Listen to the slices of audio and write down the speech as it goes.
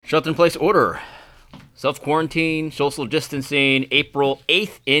Shelter-in-place order. Self-quarantine, social distancing, April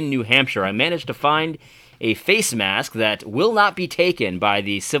 8th in New Hampshire. I managed to find a face mask that will not be taken by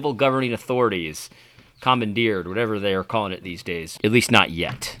the civil governing authorities. Commandeered, whatever they are calling it these days. At least not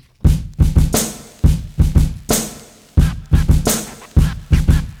yet.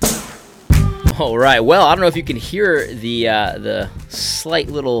 All right, well, I don't know if you can hear the slight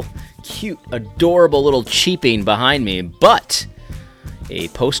little cute, adorable little cheeping behind me, but a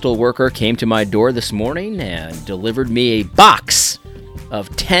postal worker came to my door this morning and delivered me a box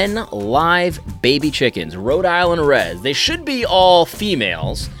of 10 live baby chickens, Rhode Island Reds. They should be all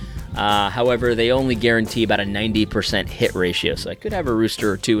females. However, they only guarantee about a 90% hit ratio, so I could have a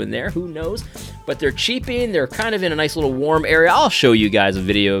rooster or two in there, who knows? But they're cheeping, they're kind of in a nice little warm area. I'll show you guys a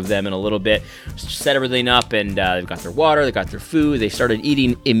video of them in a little bit. Set everything up, and they've got their water, they've got their food, they started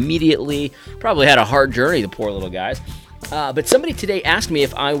eating immediately. Probably had a hard journey, the poor little guys. But somebody today asked me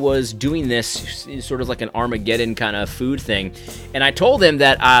if I was doing this sort of like an Armageddon kind of food thing. And I told them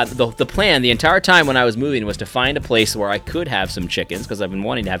that the plan the entire time when I was moving was to find a place where I could have some chickens, because I've been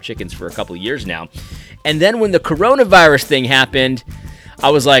wanting to have chickens for a couple of years now. And then when the coronavirus thing happened, I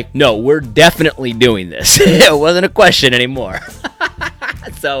was like, no, we're definitely doing this. It wasn't a question anymore.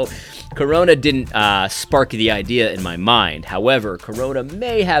 So Corona didn't spark the idea in my mind. However, Corona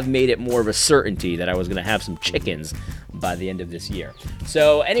may have made it more of a certainty that I was going to have some chickens by the end of this year.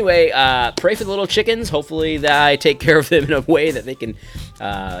 So anyway, pray for the little chickens. Hopefully that I take care of them in a way that they can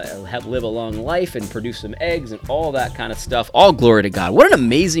live a long life and produce some eggs and all that kind of stuff. All glory to God. What an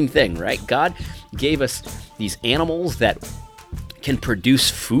amazing thing, right? God gave us these animals that can produce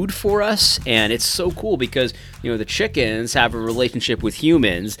food for us, and it's so cool because the chickens have a relationship with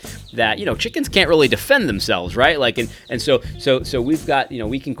humans that chickens can't really defend themselves, right? And so we've got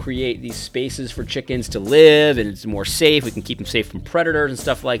we can create these spaces for chickens to live, and it's more safe. We can keep them safe from predators and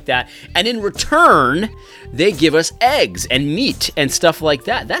stuff like that. And in return, they give us eggs and meat and stuff like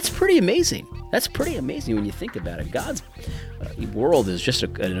that. That's pretty amazing. That's pretty amazing when you think about it. God's world is just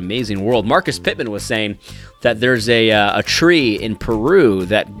an amazing world. Marcus Pittman was saying that there's a tree in Peru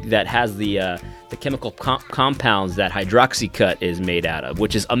that has the chemical compounds that hydroxycut is made out of,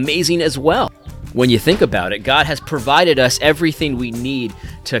 which is amazing as well. When you think about it, God has provided us everything we need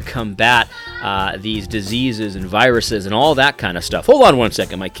to combat these diseases and viruses and all that kind of stuff. Hold on one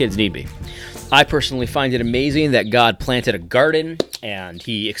second, my kids need me. I personally find it amazing that God planted a garden and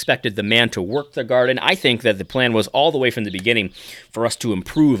he expected the man to work the garden. I think that the plan was all the way from the beginning for us to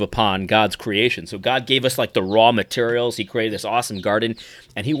improve upon God's creation. So God gave us like the raw materials. He created this awesome garden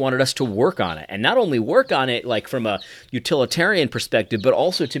and he wanted us to work on it. And not only work on it like from a utilitarian perspective, but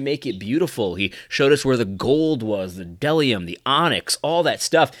also to make it beautiful. He showed us where the gold was, the bdellium, the onyx, all that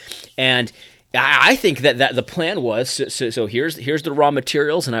stuff. And I think that the plan was, so here's the raw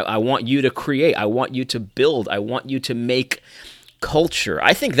materials, and I want you to create, I want you to build, I want you to make culture.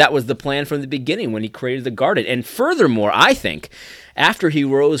 I think that was the plan from the beginning when he created the garden. And furthermore, I think after he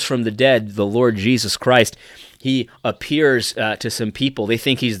rose from the dead, the Lord Jesus Christ, he appears to some people. They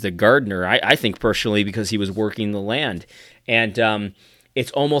think he's the gardener. I think personally because he was working the land. And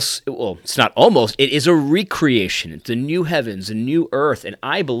it's almost, well, it's not almost, it is a recreation. It's a new heavens, a new earth. And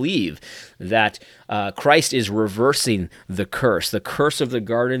I believe that Christ is reversing the curse of the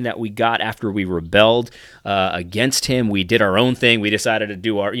garden that we got after we rebelled against him. We did our own thing. We decided to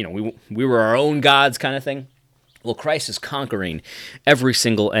do our, we were our own gods kind of thing. Well, Christ is conquering every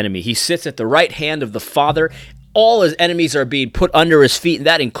single enemy. He sits at the right hand of the Father. All his enemies are being put under his feet, and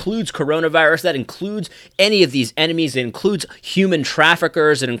that includes coronavirus. That includes any of these enemies. It includes human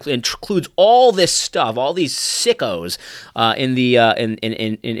traffickers. It includes all this stuff, all these sickos in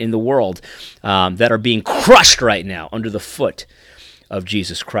the world that are being crushed right now under the foot of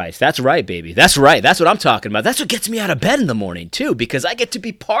Jesus Christ. That's right, baby. That's right. That's what I'm talking about. That's what gets me out of bed in the morning, too, because I get to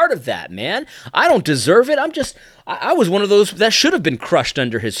be part of that, man. I don't deserve it. I was one of those that should have been crushed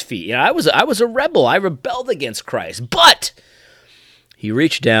under his feet. I was a rebel. I rebelled against Christ. But he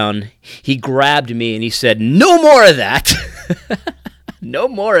reached down, he grabbed me, and he said, no more of that. No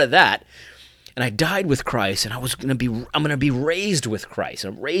more of that. And I died with Christ, and I'm going to be raised with Christ.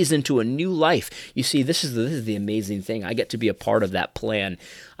 I'm raised into a new life. You see, this is the amazing thing. I get to be a part of that plan.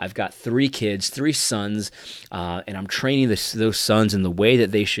 I've got 3 kids, 3 sons, and I'm training those sons in the way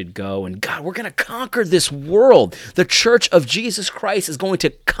that they should go. And God, we're going to conquer this world. The Church of Jesus Christ is going to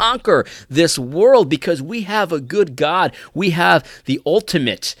conquer this world because we have a good God. We have the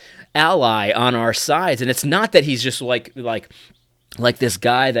ultimate ally on our sides, and it's not that he's just like this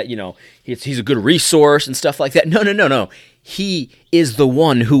guy that, he's a good resource and stuff like that. No. He is the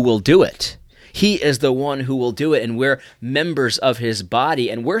one who will do it. He is the one who will do it, and we're members of his body,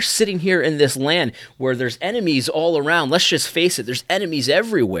 and we're sitting here in this land where there's enemies all around. Let's just face it, there's enemies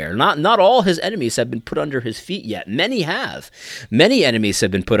everywhere. Not all his enemies have been put under his feet yet. Many have. Many enemies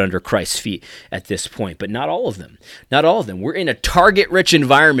have been put under Christ's feet at this point, but not all of them. Not all of them. We're in a target-rich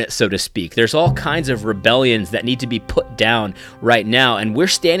environment, so to speak. There's all kinds of rebellions that need to be put down right now, and we're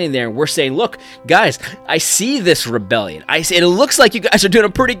standing there and we're saying, look, guys, I see this rebellion. It looks like you guys are doing a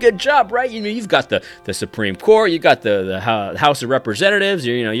pretty good job, right? You've got the Supreme Court, you got the House of Representatives,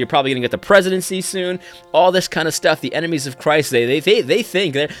 you're probably going to get the presidency soon, all this kind of stuff. The enemies of Christ, they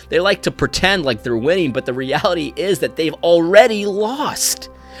think, they like to pretend like they're winning, but the reality is that they've already lost.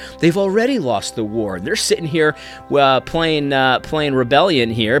 They've already lost the war. They're sitting here playing rebellion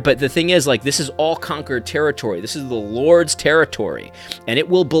here, but the thing is, this is all conquered territory. This is the Lord's territory, and it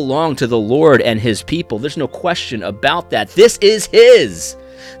will belong to the Lord and his people. There's no question about that. This is his.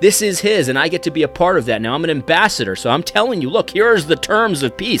 This is his, and I get to be a part of that. Now, I'm an ambassador, so I'm telling you, look, here's the terms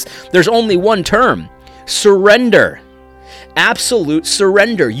of peace. There's only one term: surrender. Absolute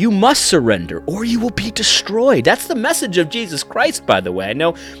surrender. You must surrender, or you will be destroyed. That's the message of Jesus Christ, by the way. I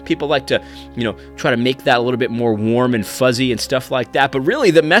know people like to, try to make that a little bit more warm and fuzzy and stuff like that, but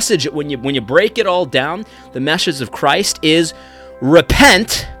really the message, when you break it all down, the message of Christ is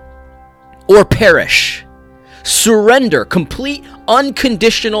repent or perish. Surrender, complete,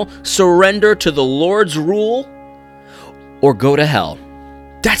 unconditional surrender to the Lord's rule, or go to hell.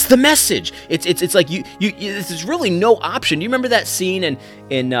 That's the message. It's like you there's really no option. Do you remember that scene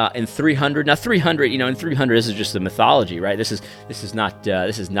in 300? Now 300, in 300, this is just the mythology, right? This is not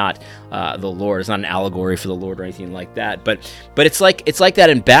the Lord. It's not an allegory for the Lord or anything like that. But it's like that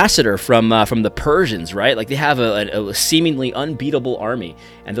ambassador from the Persians, right? Like they have a seemingly unbeatable army,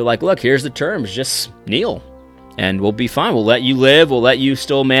 and they're like, look, here's the terms. Just kneel, and we'll be fine. We'll let you live. We'll let you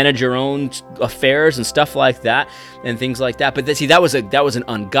still manage your own affairs and stuff like that, and things like that. But see, that was an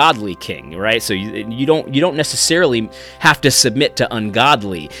ungodly king, right? So you don't necessarily have to submit to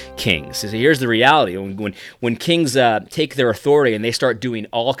ungodly kings. So here's the reality: when kings take their authority and they start doing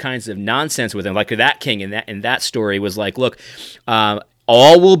all kinds of nonsense with them, like that king in that story was like, look,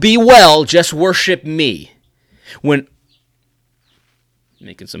 all will be well. Just worship me.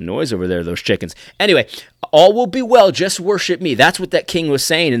 Making some noise over there, those chickens. Anyway, all will be well, just worship me. That's what that king was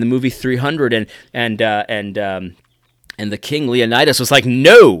saying in the movie 300, and the king Leonidas was like,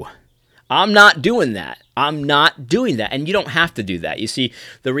 no, I'm not doing that. I'm not doing that. And you don't have to do that. You see,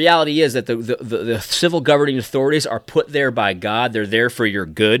 the reality is that the civil governing authorities are put there by God. They're there for your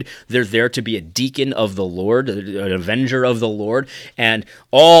good. They're there to be a deacon of the Lord, an avenger of the Lord. And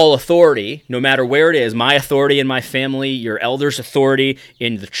all authority, no matter where it is, my authority in my family, your elders' authority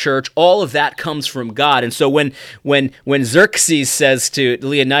in the church, all of that comes from God. And so when Xerxes says to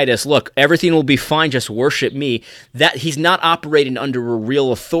Leonidas, look, everything will be fine, just worship me, that he's not operating under a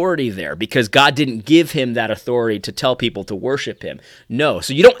real authority there, because God didn't give him that authority to tell people to worship him. No.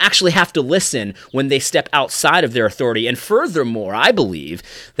 So you don't actually have to listen when they step outside of their authority. And furthermore, I believe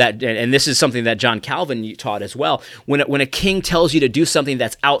that, and this is something that John Calvin taught as well, when a king tells you to do something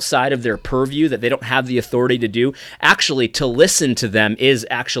that's outside of their purview, that they don't have the authority to do, actually to listen to them is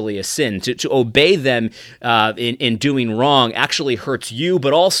actually a sin. To obey them in doing wrong actually hurts you,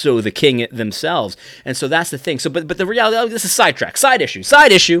 but also the king themselves. And so that's the thing. So, but the reality, this is sidetrack, side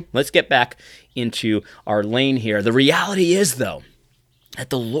issue. Let's get back into our lane here. The reality is, though, that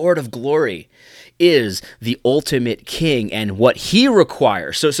the Lord of glory is the ultimate king, and what he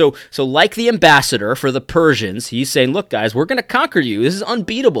requires. So like the ambassador for the Persians, he's saying, look, guys, we're going to conquer you. This is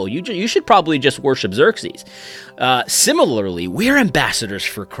unbeatable. You should probably just worship Xerxes. Similarly, we're ambassadors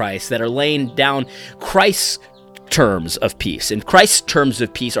for Christ that are laying down Christ's terms of peace. And Christ's terms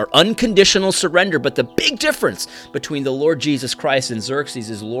of peace are unconditional surrender, but the big difference between the Lord Jesus Christ and Xerxes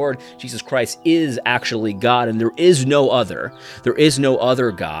is Lord Jesus Christ is actually God, and there is no other. There is no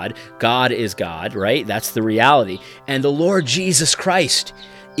other God. God is God, right? That's the reality. And the Lord Jesus Christ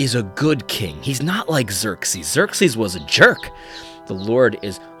is a good king. He's not like Xerxes. Xerxes was a jerk. The Lord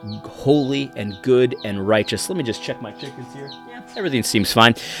is holy and good and righteous. Let me just check my chickens here. Yeah, everything seems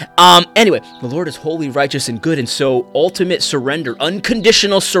fine. Anyway, the Lord is holy, righteous, and good, and so ultimate surrender,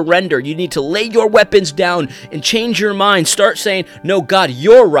 unconditional surrender. You need to lay your weapons down and change your mind. Start saying, no, God,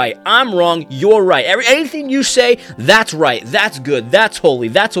 you're right. I'm wrong. You're right. Anything you say, that's right. That's good. That's holy.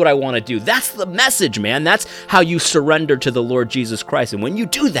 That's what I want to do. That's the message, man. That's how you surrender to the Lord Jesus Christ. And when you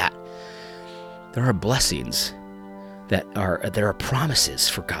do that, there are blessings. there are promises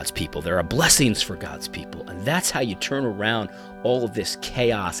for God's people. There are blessings for God's people. And that's how you turn around all of this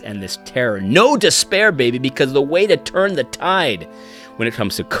chaos and this terror. No despair, baby, because the way to turn the tide when it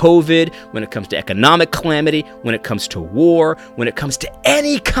comes to COVID, when it comes to economic calamity, when it comes to war, when it comes to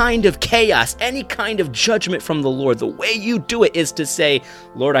any kind of chaos, any kind of judgment from the Lord, the way you do it is to say,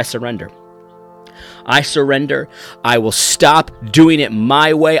 Lord, I surrender. I surrender. I will stop doing it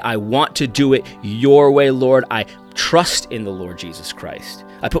my way. I want to do it your way, Lord. I trust in the Lord Jesus Christ.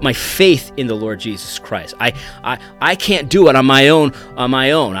 I put my faith in the Lord Jesus Christ. I can't do it on my own.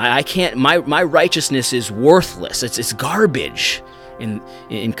 I can't. My righteousness is worthless. It's garbage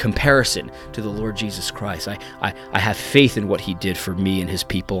in comparison to the Lord Jesus Christ. I have faith in what he did for me and his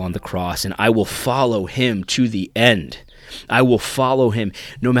people on the cross, and I will follow him to the end. I will follow him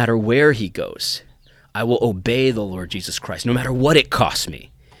no matter where he goes. I will obey the Lord Jesus Christ, no matter what it costs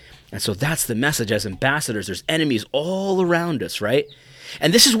me. And so that's the message as ambassadors. There's enemies all around us, right?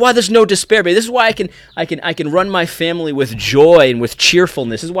 And this is why there's no despair, baby. This is why I can run my family with joy and with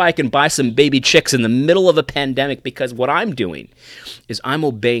cheerfulness. This is why I can buy some baby chicks in the middle of a pandemic, because what I'm doing is I'm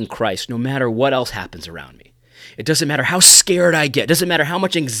obeying Christ no matter what else happens around me. It doesn't matter how scared I get. It doesn't matter how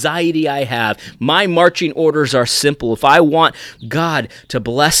much anxiety I have. My marching orders are simple. If I want God to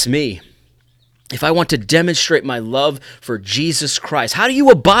bless me, if I want to demonstrate my love for Jesus Christ, how do you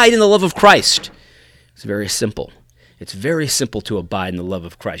abide in the love of Christ? It's very simple. It's very simple to abide in the love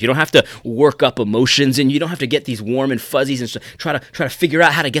of Christ. You don't have to work up emotions, and you don't have to get these warm and fuzzies and try to figure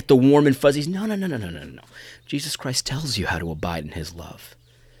out how to get the warm and fuzzies. No. Jesus Christ tells you how to abide in his love.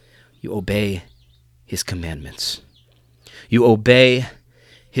 You obey his commandments. You obey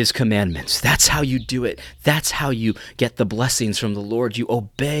his commandments. That's how you do it. That's how you get the blessings from the Lord. You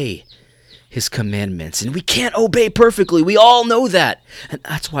obey his commandments. And we can't obey perfectly. We all know that. And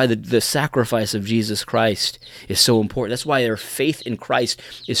that's why the sacrifice of Jesus Christ is so important. That's why our faith in Christ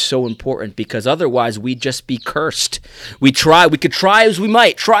is so important, because otherwise we'd just be cursed. We could try as we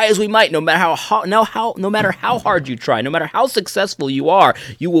might, no matter how hard you try, no matter how successful you are,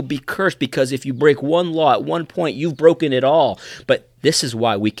 you will be cursed, because if you break one law at one point, you've broken it all. But this is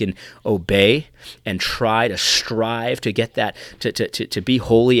why we can obey and try to strive to get that, to be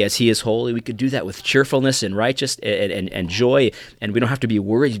holy as he is holy. We could do that with cheerfulness and righteousness and joy, and we don't have to be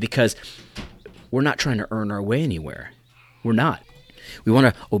worried, because we're not trying to earn our way anywhere. We're not. We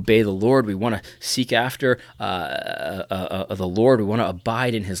want to obey the Lord. We want to seek after the Lord. We want to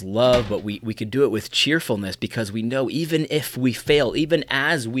abide in his love, but we can do it with cheerfulness, because we know even if we fail, even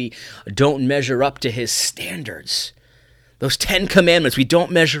as we don't measure up to his standards, those 10 commandments, we don't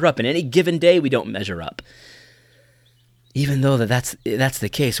measure up. In any given day, we don't measure up. Even though that's the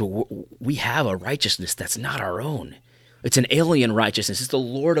case, we have a righteousness that's not our own. It's an alien righteousness. It's the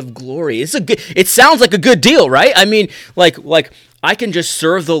Lord of glory. It sounds like a good deal, right? I mean, like I can just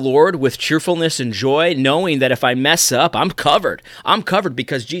serve the Lord with cheerfulness and joy, knowing that if I mess up, I'm covered. I'm covered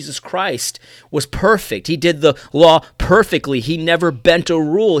because Jesus Christ was perfect. He did the law perfectly. He never bent a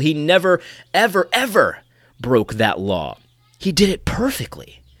rule. He never, ever broke that law. He did it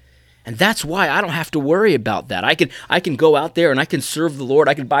perfectly. And that's why I don't have to worry about that. I can go out there and I can serve the Lord.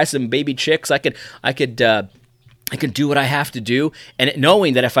 I can buy some baby chicks. I could do what I have to do, and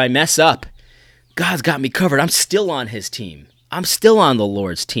knowing that if I mess up, God's got me covered. I'm still on his team. I'm still on the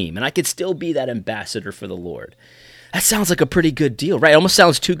Lord's team, and I could still be that ambassador for the Lord. That sounds like a pretty good deal, right? It almost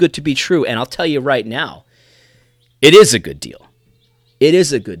sounds too good to be true, and I'll tell you right now, it is a good deal. It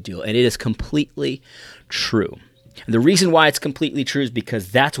is a good deal, and it is completely true. And the reason why it's completely true is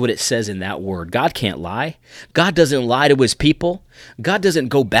because that's what it says in that word. God can't lie. God doesn't lie to his people. God doesn't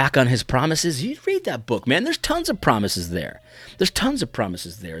go back on his promises. You read that book, man. There's tons of promises there. There's tons of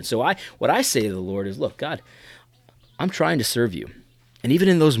promises there. And so what I say to the Lord is, look, God, I'm trying to serve you. And even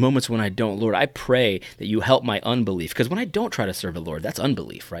in those moments when I don't, Lord, I pray that you help my unbelief. Because when I don't try to serve the Lord, that's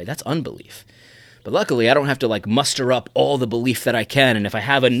unbelief, right? That's unbelief. But luckily, I don't have to muster up all the belief that I can. And if I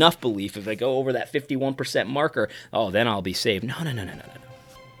have enough belief, if I go over that 51% marker, then I'll be saved. No.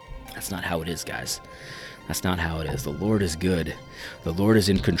 That's not how it is, guys. That's not how it is. The Lord is good. The Lord is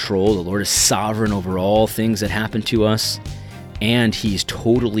in control. The Lord is sovereign over all things that happen to us. And he's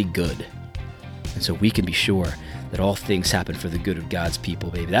totally good. And so we can be sure that all things happen for the good of God's people,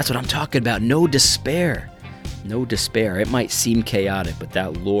 baby. That's what I'm talking about. No despair. No despair. It might seem chaotic, but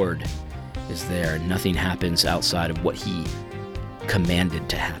that Lord is there. Nothing happens outside of what he commanded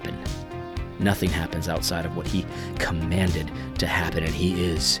to happen. Nothing happens outside of what he commanded to happen, and he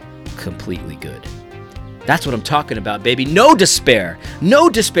is completely good. That's what I'm talking about, baby. No despair. No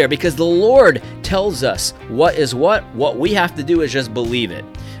despair, because the Lord tells us what is what. What we have to do is just believe it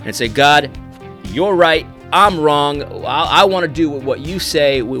and say, God, you're right. I'm wrong. I want to do what you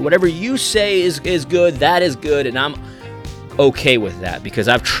say. Whatever you say is good, that is good, and I'm okay with that because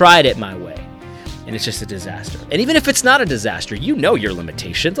I've tried it my way, and it's just a disaster. And even if it's not a disaster, you know your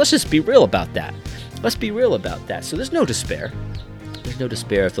limitations. Let's just be real about that. Let's be real about that. So there's no despair. There's no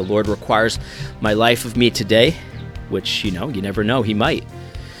despair if the Lord requires my life of me today, which, you never know, he might.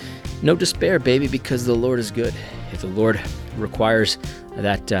 No despair, baby, because the Lord is good. If the Lord requires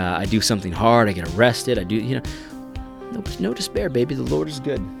that I do something hard, I get arrested, no despair, baby. The Lord is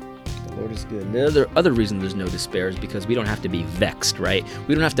good. The Lord is good. And the other reason there's no despair is because we don't have to be vexed, right?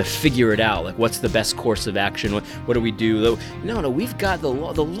 We don't have to figure it out, like what's the best course of action, what do we do? No, we've got the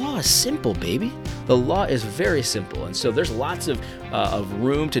law. The law is simple, baby. The law is very simple, and so there's lots of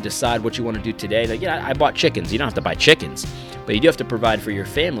room to decide what you want to do today. Like, I bought chickens. You don't have to buy chickens, but you do have to provide for your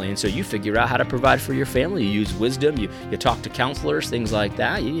family, and so you figure out how to provide for your family. You use wisdom. You talk to counselors, things like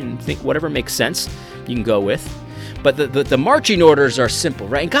that. You can think whatever makes sense, you can go with. But the marching orders are simple,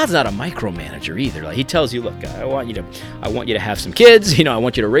 right? And God's not a micromanager either. Like, he tells you, look, I want you to have some kids. I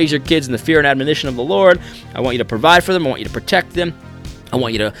want you to raise your kids in the fear and admonition of the Lord. I want you to provide for them. I want you to protect them. I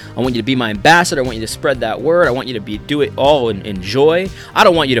want you to be my ambassador. I want you to spread that word. I want you to do it all in joy. I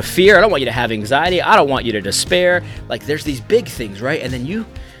don't want you to fear. I don't want you to have anxiety. I don't want you to despair. Like, there's these big things, right? And then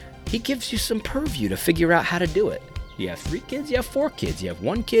he gives you some purview to figure out how to do it. You have 3 kids, you have 4 kids, you have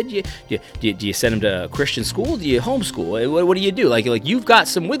 1 kid, do you send them to a Christian school? Do you homeschool? What do you do? Like you've got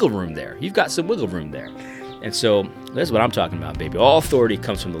some wiggle room there. You've got some wiggle room there. And so that's what I'm talking about, baby. All authority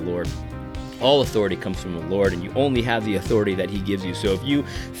comes from the Lord. All authority comes from the Lord, and you only have the authority that he gives you. So if you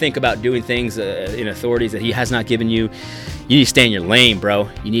think about doing things in authorities that he has not given you, you need to stay in your lane, bro.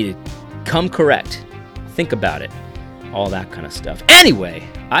 You need to come correct. Think about it. All that kind of stuff. Anyway,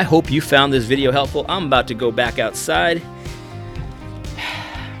 I hope you found this video helpful. I'm about to go back outside.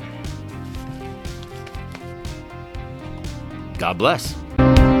 God bless.